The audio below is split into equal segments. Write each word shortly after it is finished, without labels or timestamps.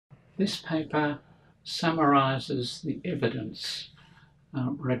This paper summarises the evidence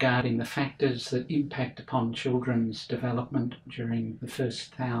regarding the factors that impact upon children's development during the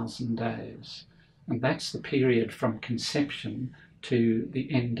first 1,000 days. And that's the period from conception to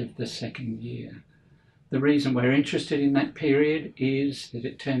the end of the second year. The reason we're interested in that period is that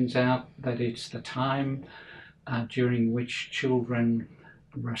it turns out that it's the time during which children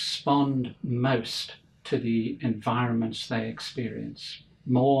respond most to the environments they experience,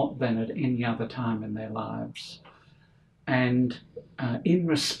 more than at any other time in their lives. And in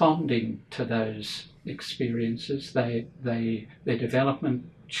responding to those experiences, their development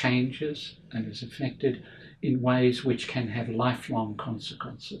changes and is affected in ways which can have lifelong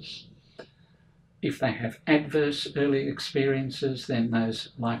consequences. If they have adverse early experiences, then those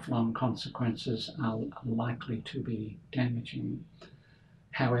lifelong consequences are likely to be damaging.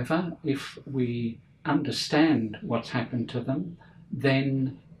 However, if we understand what's happened to them,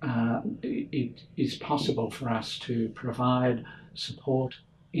 then it is possible for us to provide support,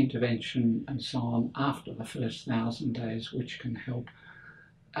 intervention and so on after the first 1,000 days, which can help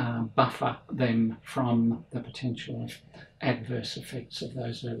buffer them from the potential adverse effects of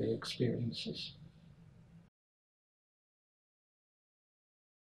those early experiences.